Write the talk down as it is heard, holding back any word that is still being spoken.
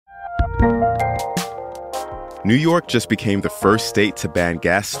New York just became the first state to ban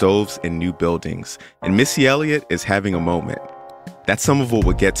gas stoves in new buildings, and Missy Elliott is having a moment. That's some of what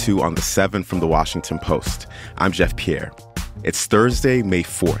we'll get to on The 7 from The Washington Post. I'm Jeff Pierre. It's Thursday, May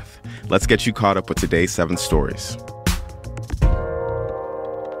 4th. Let's get you caught up with today's 7 stories.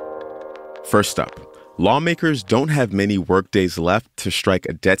 First up, lawmakers don't have many workdays left to strike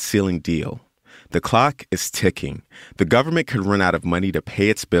a debt ceiling deal. The clock is ticking. The government could run out of money to pay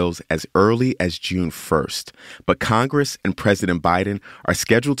its bills as early as June 1st. But Congress and President Biden are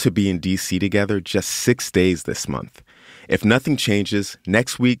scheduled to be in D.C. together just 6 days this month. If nothing changes,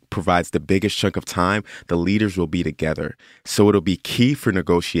 next week provides the biggest chunk of time the leaders will be together, so it'll be key for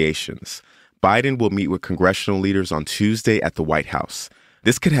negotiations. Biden will meet with congressional leaders on Tuesday at the White House.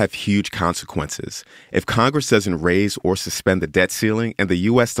 This could have huge consequences. If Congress doesn't raise or suspend the debt ceiling and the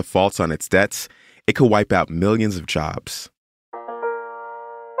U.S. defaults on its debts, it could wipe out millions of jobs.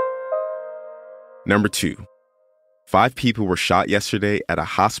 Number 2. 5 people were shot yesterday at a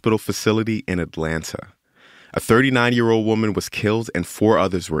hospital facility in Atlanta. A 39-year-old woman was killed and 4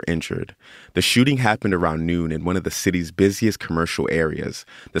 others were injured. The shooting happened around noon in one of the city's busiest commercial areas.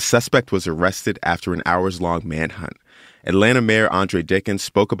 The suspect was arrested after an hours-long manhunt. Atlanta Mayor Andre Dickens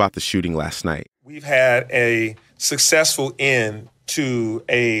spoke about the shooting last night. We've had a successful end to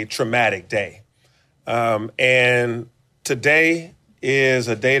a traumatic day. And today is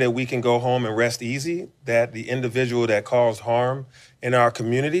a day that we can go home and rest easy, that the individual that caused harm in our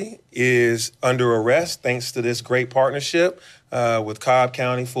community is under arrest thanks to this great partnership with Cobb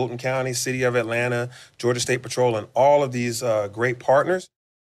County, Fulton County, City of Atlanta, Georgia State Patrol, and all of these great partners.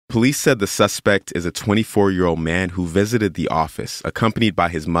 Police said the suspect is a 24-year-old man who visited the office, accompanied by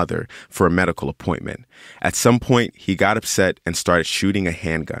his mother, for a medical appointment. At some point, he got upset and started shooting a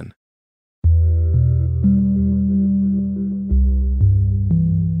handgun.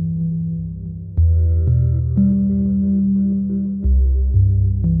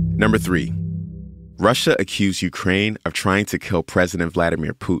 Number 3. Russia accused Ukraine of trying to kill President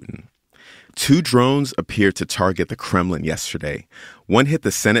Vladimir Putin. 2 drones appeared to target the Kremlin yesterday. One hit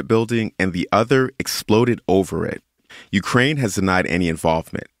the Senate building and the other exploded over it. Ukraine has denied any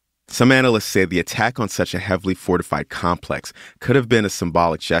involvement. Some analysts say the attack on such a heavily fortified complex could have been a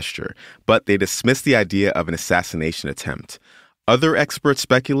symbolic gesture, but they dismiss the idea of an assassination attempt. Other experts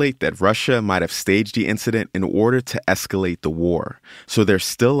speculate that Russia might have staged the incident in order to escalate the war. So there's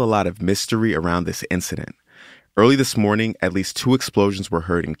still a lot of mystery around this incident. Early this morning, at least 2 explosions were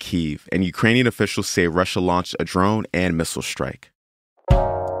heard in Kyiv, and Ukrainian officials say Russia launched a drone and missile strike.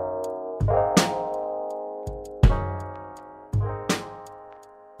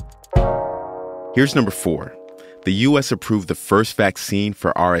 Here's number 4. The U.S. approved the first vaccine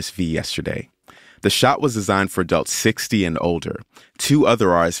for RSV yesterday. The shot was designed for adults 60 and older. 2 other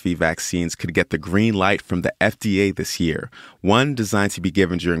RSV vaccines could get the green light from the FDA this year, one designed to be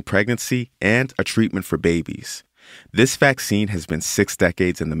given during pregnancy and a treatment for babies. This vaccine has been 6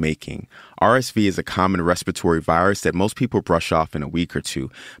 decades in the making. RSV is a common respiratory virus that most people brush off in a week or 2,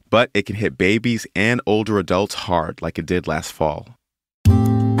 but it can hit babies and older adults hard like it did last fall.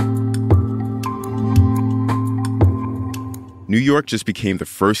 New York just became the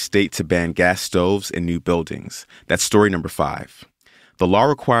first state to ban gas stoves in new buildings. That's story number 5. The law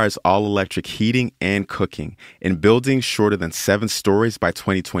requires all-electric heating and cooking in buildings shorter than 7 stories by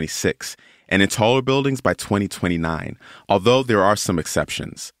 2026 and in taller buildings by 2029, although there are some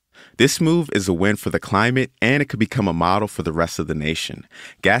exceptions. This move is a win for the climate, and it could become a model for the rest of the nation.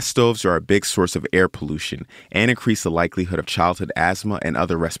 Gas stoves are a big source of air pollution and increase the likelihood of childhood asthma and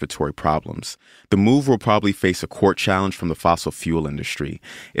other respiratory problems. The move will probably face a court challenge from the fossil fuel industry.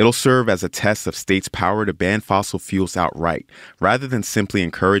 It'll serve as a test of states' power to ban fossil fuels outright, rather than simply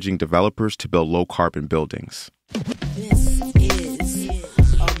encouraging developers to build low-carbon buildings. This is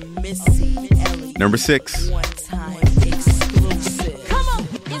a Missy Elliott. Number 6.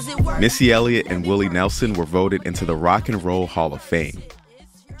 Missy Elliott and Willie Nelson were voted into the Rock and Roll Hall of Fame.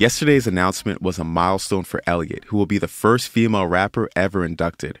 Yesterday's announcement was a milestone for Elliott, who will be the first female rapper ever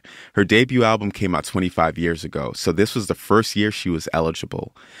inducted. Her debut album came out 25 years ago, so this was the first year she was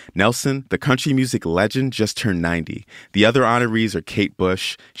eligible. Nelson, the country music legend, just turned 90. The other honorees are Kate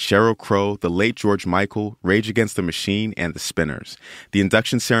Bush, Sheryl Crow, the late George Michael, Rage Against the Machine, and the Spinners. The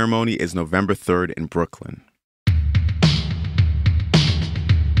induction ceremony is November 3rd in Brooklyn.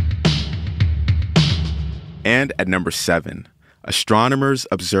 And at number 7, Astronomers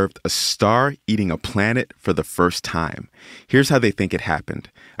observed a star eating a planet for the first time. Here's how they think it happened.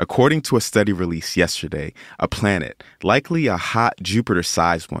 According to a study released yesterday, a planet, likely a hot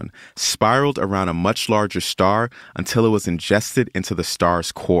Jupiter-sized one, spiraled around a much larger star until it was ingested into the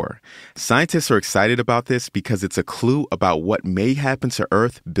star's core. Scientists are excited about this because it's a clue about what may happen to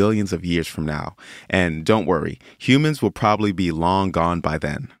Earth billions of years from now. And don't worry, humans will probably be long gone by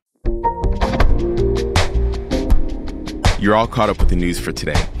then. You're all caught up with the news for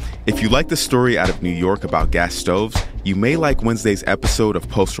today. If you like the story out of New York about gas stoves, you may like Wednesday's episode of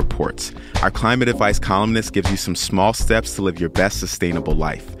Post Reports. Our climate advice columnist gives you some small steps to live your best sustainable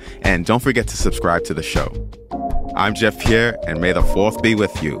life. And don't forget to subscribe to the show. I'm Jeff Pierre, and may the 4th be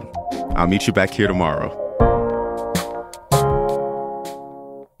with you. I'll meet you back here tomorrow.